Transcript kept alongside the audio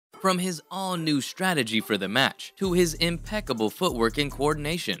From his all-new strategy for the match to his impeccable footwork and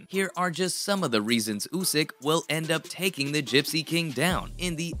coordination, here are just some of the reasons Usyk will end up taking the Gypsy King down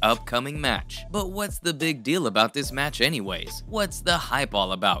in the upcoming match. But what's the big deal about this match anyways? What's the hype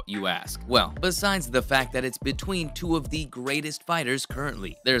all about, you ask? Well, besides the fact that it's between two of the greatest fighters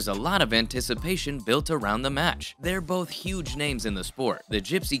currently, there's a lot of anticipation built around the match. They're both huge names in the sport. The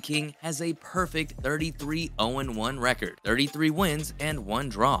Gypsy King has a perfect 33-0-1 record, 33 wins and 1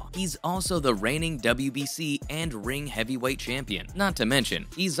 draw. He's also the reigning WBC and ring heavyweight champion. Not to mention,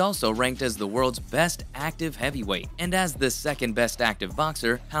 he's also ranked as the world's best active heavyweight and as the second best active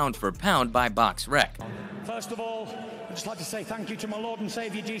boxer pound for pound by BoxRec. First of all, I'd just like to say thank you to my Lord and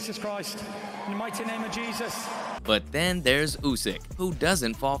Savior Jesus Christ, in the mighty name of Jesus. But then there's Usyk, who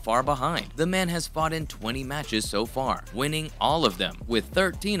doesn't fall far behind. The man has fought in 20 matches so far, winning all of them, with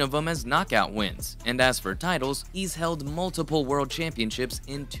 13 of them as knockout wins. And as for titles, he's held multiple world championships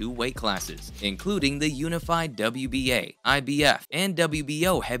in 2 weight classes, including the unified WBA, IBF, and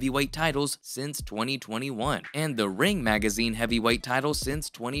WBO heavyweight titles since 2021, and the Ring Magazine heavyweight title since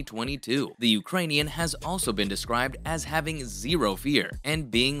 2022. The Ukrainian has also been described as having zero fear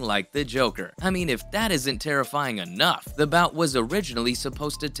and being like the Joker. I mean, if that isn't terrifying enough, the bout was originally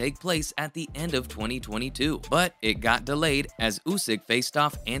supposed to take place at the end of 2022, but it got delayed as Usyk faced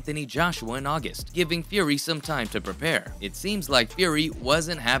off Anthony Joshua in August, giving Fury some time to prepare. It seems like Fury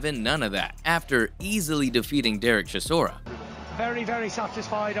wasn't having none of that. After easily defeating Derek Chisora, Very, very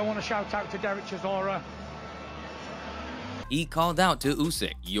satisfied. I want to shout out to Derek Chisora. he called out to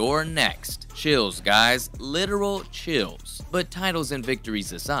Usyk, "You're next." Chills, guys, literal chills. But titles and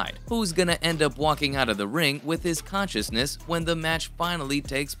victories aside, who's gonna end up walking out of the ring with his consciousness when the match finally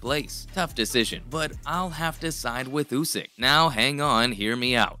takes place? Tough decision, but I'll have to side with Usyk. Now hang on, hear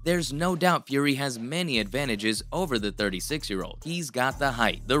me out. There's no doubt Fury has many advantages over the 36-year-old. He's got the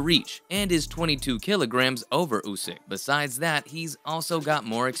height, the reach, and is 22 kilograms over Usyk. Besides that, he's also got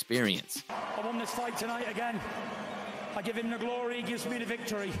more experience. I won this fight tonight again. I give him the glory, he gives me the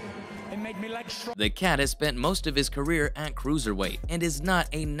victory. It made me legs strong. The Cat has spent most of his career at cruiserweight and is not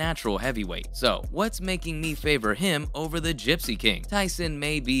a natural heavyweight. So, what's making me favor him over the Gypsy King? Tyson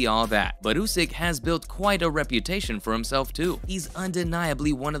may be all that, but Usyk has built quite a reputation for himself too. He's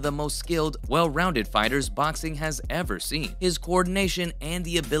undeniably one of the most skilled, well-rounded fighters boxing has ever seen. His coordination and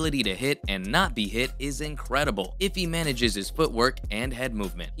the ability to hit and not be hit is incredible. If he manages his footwork and head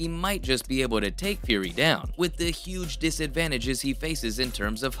movement, he might just be able to take Fury down. With the huge disadvantages he faces in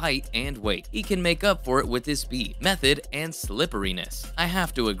terms of height and weight, he can make up for it with his speed, method, and slipperiness. I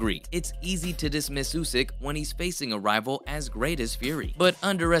have to agree, it's easy to dismiss Usyk when he's facing a rival as great as Fury, but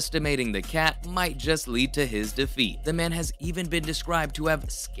underestimating the Cat might just lead to his defeat. The man has even been described to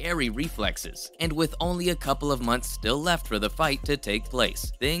have scary reflexes, and with only a couple of months still left for the fight to take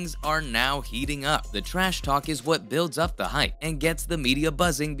place, things are now heating up. The trash talk is what builds up the hype and gets the media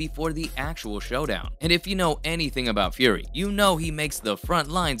buzzing before the actual showdown. And if you know anything about Fury, you know he makes the front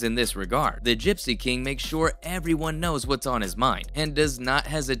lines in this regard. The Gypsy King makes sure everyone knows what's on his mind and does not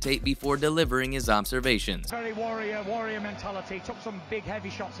hesitate before delivering his observations. Very warrior mentality. Took some big heavy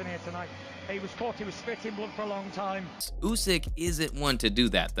shots in here tonight. He was caught, he was spitting blood for a long time. Usyk isn't one to do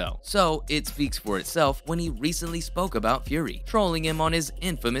that though, so it speaks for itself when he recently spoke about Fury, trolling him on his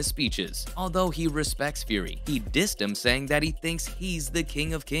infamous speeches. Although he respects Fury, he dissed him saying that he thinks he's the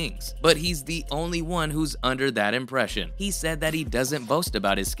king of kings, but he's the only one who's under that impression. He said that he doesn't boast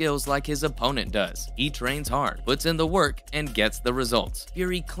about his skills like his opponent does. He trains hard, puts in the work, and gets the results.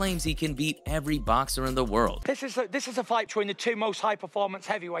 Fury claims he can beat every boxer in the world. This is a fight between the 2 most high-performance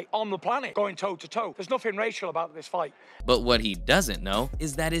heavyweight on the planet, going toe-to-toe. There's nothing racial about this fight. But what he doesn't know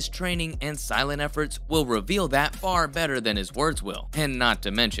is that his training and silent efforts will reveal that far better than his words will. And not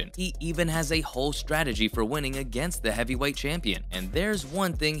to mention, he even has a whole strategy for winning against the heavyweight champion. And there's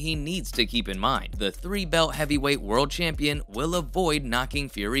one thing he needs to keep in mind. The 3-belt heavyweight world champion will avoid knocking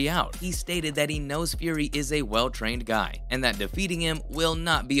Fury out. He stated that he knows Fury is a well-trained guy and that defeating him will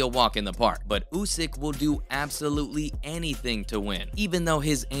not be a walk in the park. But Usyk will do absolutely anything to win, even though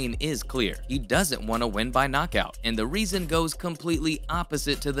his aim is clear. He doesn't want to win by knockout, and the reason goes completely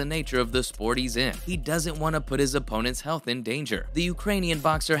opposite to the nature of the sport he's in. He doesn't want to put his opponent's health in danger. The Ukrainian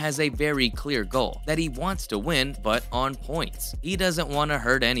boxer has a very clear goal, that he wants to win, but on points. He doesn't want to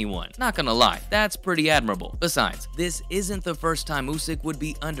hurt anyone. Not gonna lie, that's pretty admirable. Besides, pounds. This isn't the first time Usyk would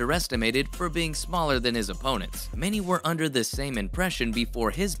be underestimated for being smaller than his opponents. Many were under the same impression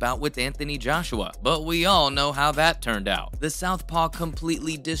before his bout with Anthony Joshua, but we all know how that turned out. The southpaw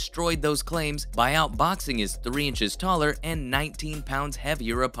completely destroyed those claims by outboxing his 3 inches taller and 19 pounds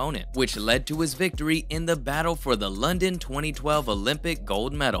heavier opponent, which led to his victory in the battle for the London 2012 Olympic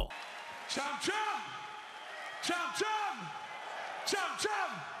gold medal. Champ, champ! Champ, champ! Champ,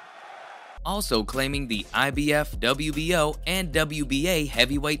 champ! Also claiming the IBF, WBO, and WBA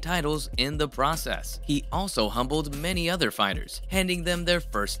heavyweight titles in the process. He also humbled many other fighters, handing them their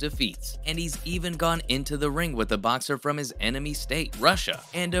first defeats. And he's even gone into the ring with a boxer from his enemy state, Russia,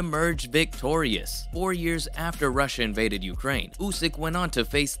 and emerged victorious. 4 years after Russia invaded Ukraine, Usyk went on to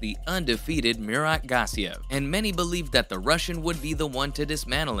face the undefeated Murat Gassiev, and many believed that the Russian would be the one to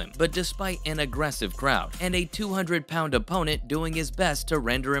dismantle him. But despite an aggressive crowd and a 200-pound opponent doing his best to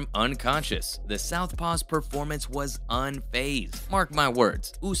render him unconscious, the southpaw's performance was unfazed. Mark my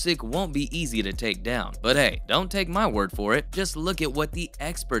words, Usyk won't be easy to take down. But hey, don't take my word for it, just look at what the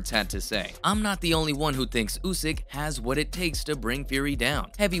experts had to say. I'm not the only one who thinks Usyk has what it takes to bring Fury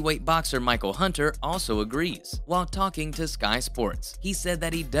down. Heavyweight boxer Michael Hunter also agrees. While talking to Sky Sports, he said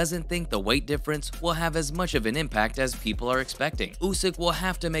that he doesn't think the weight difference will have as much of an impact as people are expecting. Usyk will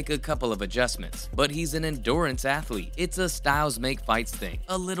have to make a couple of adjustments, but he's an endurance athlete. It's a styles make fights thing,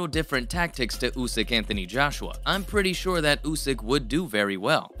 a little different tactics to Usyk Anthony Joshua. I'm pretty sure that Usyk would do very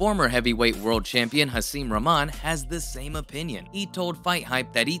well. Former heavyweight world champion Hasim Rahman has the same opinion. He told Fight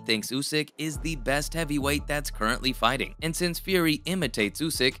Hype that he thinks Usyk is the best heavyweight that's currently fighting. And since Fury imitates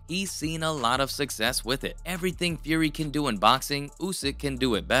Usyk, he's seen a lot of success with it. Everything Fury can do in boxing, Usyk can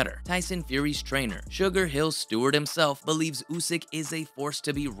do it better. Tyson Fury's trainer, Sugar Hill Stewart himself, believes Usyk is a force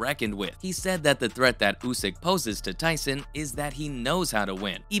to be reckoned with. He said that the threat that Usyk poses to Tyson is that he knows how to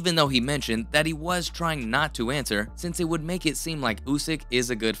win, even though he mentioned that he was trying not to answer since it would make it seem like Usyk is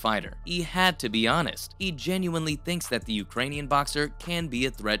a good fighter. He had to be honest. He genuinely thinks that the Ukrainian boxer can be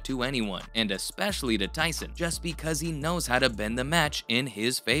a threat to anyone, and especially to Tyson, just because he knows how to bend the match in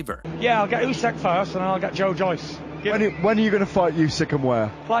his favor. Yeah, I'll get Usyk first and then I'll get Joe Joyce. When are you going to fight Usyk and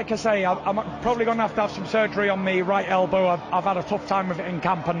where? Like I say, I'm probably going to have some surgery on me right elbow. I've had a tough time with it in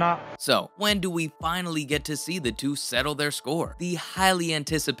camp and that. So, when do we finally get to see the two settle their score? The highly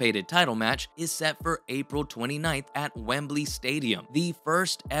anticipated title match is set for April 29th at Wembley Stadium. The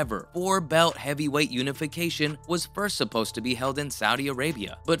first ever 4-belt heavyweight unification was first supposed to be held in Saudi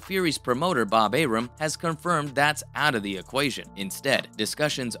Arabia, but Fury's promoter Bob Arum has confirmed that's out of the equation. Instead,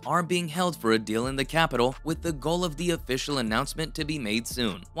 discussions are being held for a deal in the capital with the goal of the official announcement to be made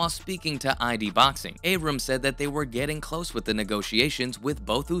soon. While speaking to ID Boxing, Arum said that they were getting close with the negotiations with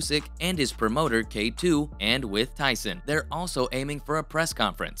both Usyk and his promoter K2 and with Tyson. They're also aiming for a press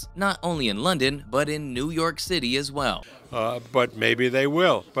conference, not only in London, but in New York City as well. But maybe they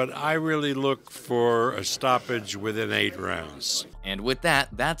will. But I really look for a stoppage within 8 rounds. And with that,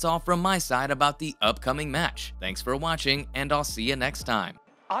 that's all from my side about the upcoming match. Thanks for watching, and I'll see you next time.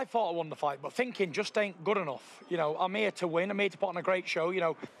 I thought I won the fight, but thinking just ain't good enough. You know, I'm here to win. I'm here to put on a great show, you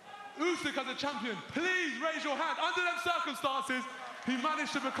know. Usyk as a champion, please raise your hand. Under them circumstances, he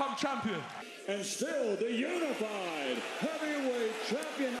managed to become champion. And still the unified heavyweight champion.